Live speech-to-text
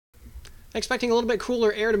Expecting a little bit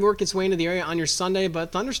cooler air to work its way into the area on your Sunday,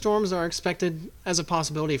 but thunderstorms are expected as a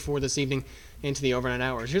possibility for this evening into the overnight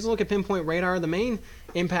hours. Here's a look at PinPoint radar. The main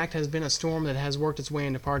impact has been a storm that has worked its way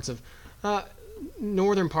into parts of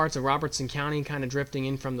northern parts of Robertson County, kind of drifting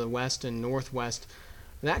in from the west and northwest.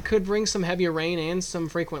 That could bring some heavier rain and some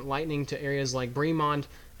frequent lightning to areas like Bremond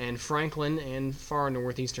and Franklin and far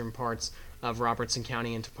northeastern parts of Robertson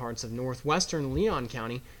County into parts of northwestern Leon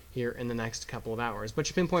County here in the next couple of hours. But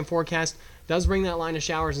your PinPoint forecast does bring that line of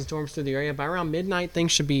showers and storms through the area. By around midnight,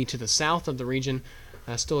 things should be to the south of the region.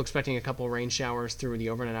 Still expecting a couple of rain showers through the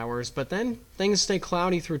overnight hours, but then things stay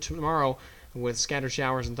cloudy through tomorrow with scattered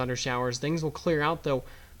showers and thunder showers. Things will clear out, though,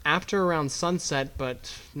 after around sunset,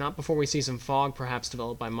 but not before we see some fog perhaps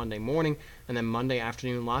develop by Monday morning, and then Monday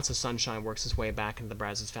afternoon, lots of sunshine works its way back into the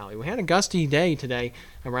Brazos Valley. We had a gusty day today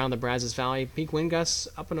around the Brazos Valley. Peak wind gusts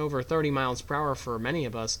up and over 30 miles per hour for many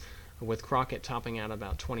of us, with Crockett topping out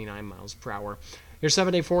about 29 miles per hour. Your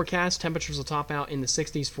 7-day forecast, temperatures will top out in the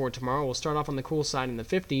 60s for tomorrow. We'll start off on the cool side in the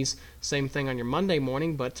 50s. Same thing on your Monday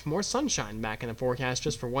morning, but more sunshine back in the forecast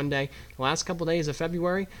just for one day. The last couple days of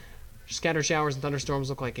February, scattered showers and thunderstorms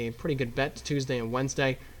look like a pretty good bet Tuesday and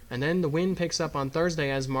Wednesday. And then the wind picks up on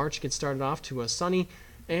Thursday as March gets started off to a sunny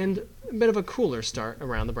and a bit of a cooler start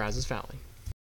around the Brazos Valley.